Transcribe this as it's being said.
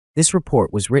This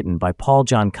report was written by Paul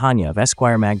John Kanya of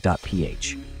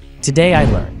esquiremag.ph. Today I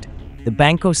learned the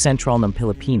Bangko Sentral ng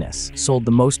Pilipinas sold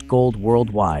the most gold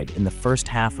worldwide in the first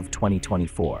half of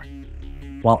 2024.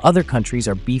 While other countries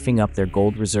are beefing up their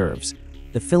gold reserves,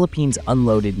 the Philippines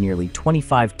unloaded nearly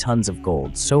 25 tons of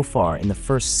gold so far in the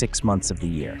first 6 months of the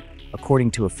year,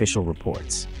 according to official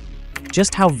reports.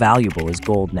 Just how valuable is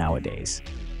gold nowadays?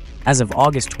 As of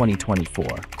August 2024,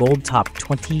 gold topped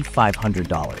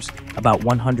 $2,500, about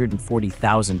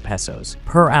 140,000 pesos,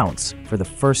 per ounce for the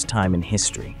first time in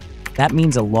history. That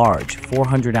means a large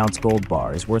 400-ounce gold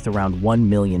bar is worth around $1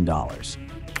 million.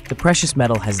 The precious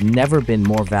metal has never been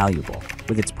more valuable,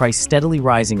 with its price steadily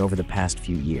rising over the past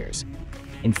few years.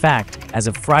 In fact, as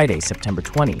of Friday, September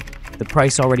 20, the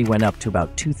price already went up to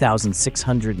about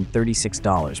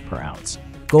 $2,636 per ounce.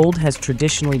 Gold has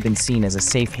traditionally been seen as a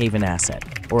safe haven asset,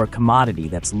 or a commodity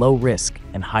that's low risk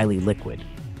and highly liquid.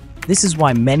 This is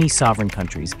why many sovereign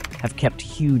countries have kept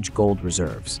huge gold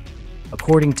reserves.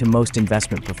 According to most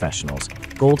investment professionals,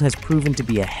 gold has proven to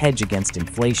be a hedge against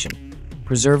inflation,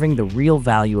 preserving the real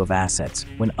value of assets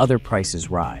when other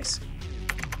prices rise.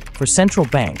 For central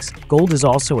banks, gold is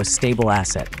also a stable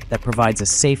asset that provides a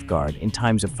safeguard in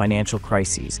times of financial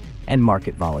crises and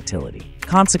market volatility.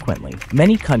 Consequently,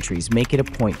 many countries make it a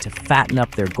point to fatten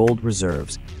up their gold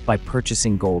reserves by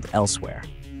purchasing gold elsewhere.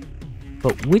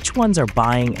 But which ones are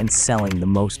buying and selling the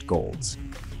most golds?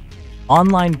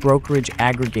 Online brokerage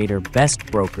aggregator Best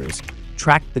Brokers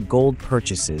tracked the gold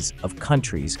purchases of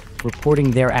countries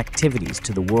reporting their activities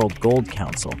to the World Gold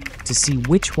Council to see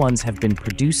which ones have been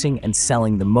producing and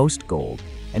selling the most gold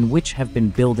and which have been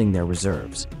building their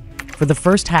reserves. For the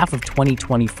first half of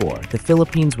 2024, the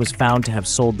Philippines was found to have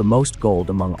sold the most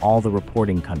gold among all the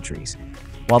reporting countries.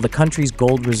 While the country's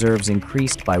gold reserves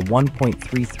increased by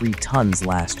 1.33 tons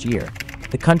last year,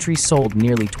 the country sold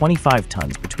nearly 25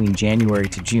 tons between January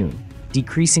to June,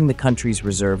 decreasing the country's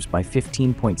reserves by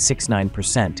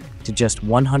 15.69% to just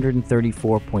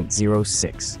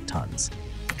 134.06 tons.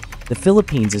 The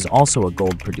Philippines is also a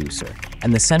gold producer,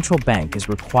 and the central bank is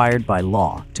required by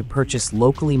law to purchase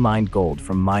locally mined gold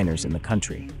from miners in the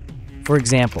country. For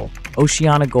example,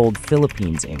 Oceana Gold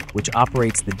Philippines Inc., which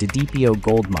operates the Didipio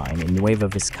gold mine in Nueva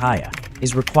Vizcaya,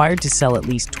 is required to sell at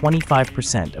least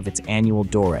 25% of its annual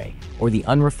doré, or the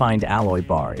unrefined alloy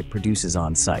bar it produces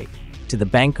on site, to the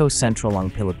Bangko Sentral ng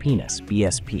Pilipinas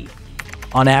 (BSP).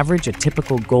 On average, a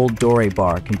typical gold doré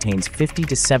bar contains 50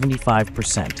 to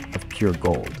 75% of pure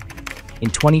gold. In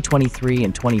 2023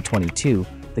 and 2022,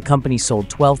 the company sold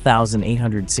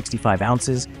 12,865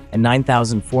 ounces and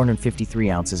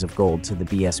 9,453 ounces of gold to the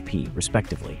BSP,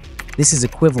 respectively. This is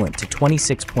equivalent to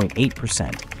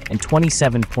 26.8% and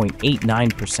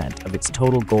 27.89% of its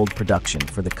total gold production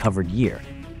for the covered year,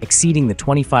 exceeding the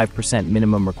 25%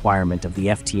 minimum requirement of the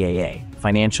FTAA,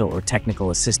 Financial or Technical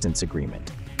Assistance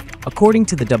Agreement. According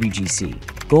to the WGC,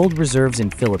 gold reserves in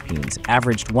Philippines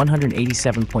averaged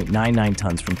 187.99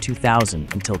 tons from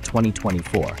 2000 until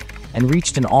 2024 and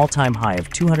reached an all-time high of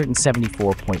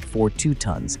 274.42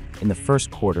 tons in the first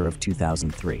quarter of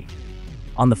 2003.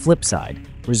 On the flip side,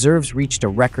 reserves reached a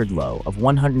record low of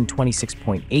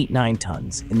 126.89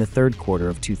 tons in the third quarter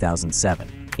of 2007.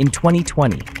 In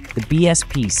 2020, the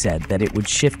BSP said that it would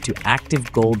shift to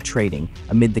active gold trading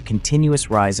amid the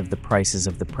continuous rise of the prices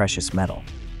of the precious metal.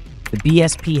 The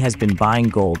BSP has been buying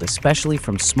gold especially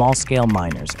from small-scale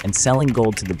miners, and selling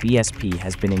gold to the BSP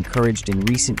has been encouraged in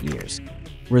recent years.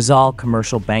 Rizal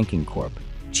Commercial Banking Corp.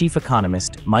 Chief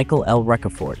economist Michael L.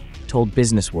 Rocafort told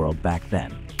Business World back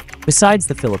then. Besides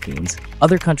the Philippines,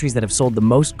 other countries that have sold the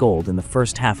most gold in the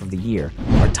first half of the year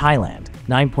are Thailand,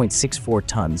 9.64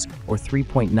 tons, or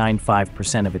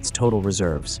 3.95% of its total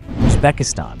reserves;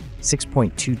 Uzbekistan,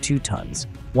 6.22 tons,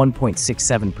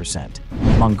 1.67%;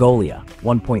 Mongolia,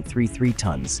 1.33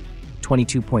 tons,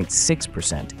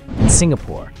 22.6%; and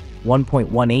Singapore,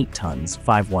 1.18 tons,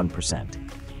 51%.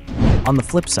 On the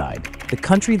flip side, the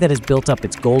country that has built up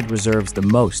its gold reserves the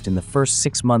most in the first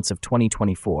 6 months of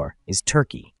 2024 is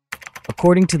Turkey.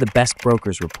 According to the Best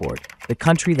Brokers report, the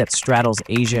country that straddles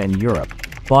Asia and Europe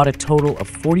bought a total of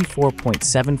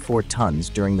 44.74 tons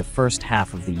during the first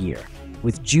half of the year,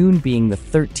 with June being the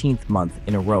 13th month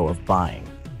in a row of buying.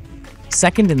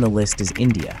 Second in the list is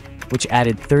India, which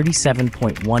added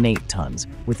 37.18 tons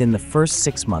within the first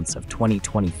 6 months of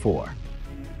 2024.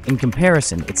 In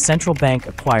comparison, its central bank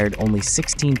acquired only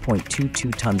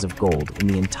 16.22 tons of gold in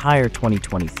the entire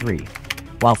 2023,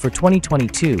 while for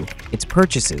 2022, its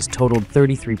purchases totaled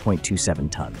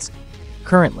 33.27 tons.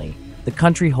 Currently, the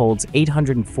country holds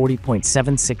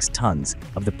 840.76 tons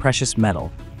of the precious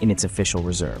metal in its official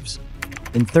reserves.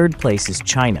 In third place is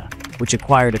China, which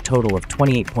acquired a total of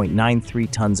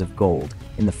 28.93 tons of gold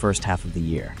in the first half of the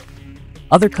year.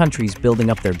 Other countries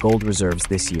building up their gold reserves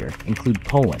this year include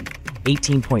Poland,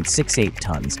 18.68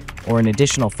 tons, or an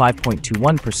additional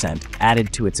 5.21%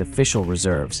 added to its official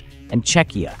reserves, and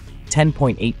Czechia,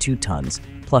 10.82 tons,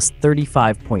 plus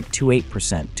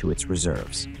 35.28% to its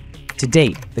reserves. To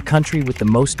date, the country with the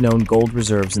most known gold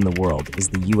reserves in the world is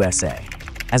the USA.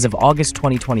 As of August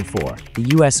 2024,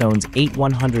 the US owns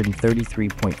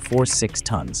 133.46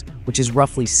 tons, which is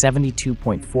roughly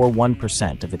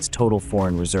 72.41% of its total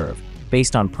foreign reserve,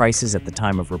 based on prices at the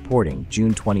time of reporting,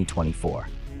 June 2024.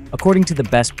 According to the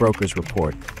Best Brokers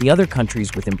report, the other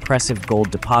countries with impressive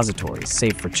gold depositories,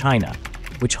 save for China,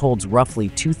 which holds roughly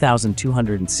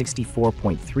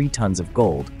 2,264.3 tons of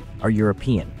gold, are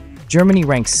European. Germany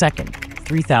ranks second,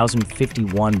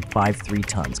 3,051.53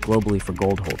 tons globally for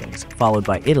gold holdings, followed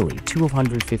by Italy,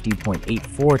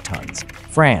 250.84 tons,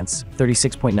 France,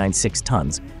 36.96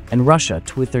 tons, and Russia,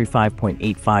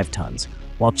 235.85 tons,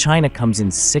 while China comes in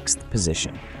sixth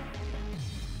position,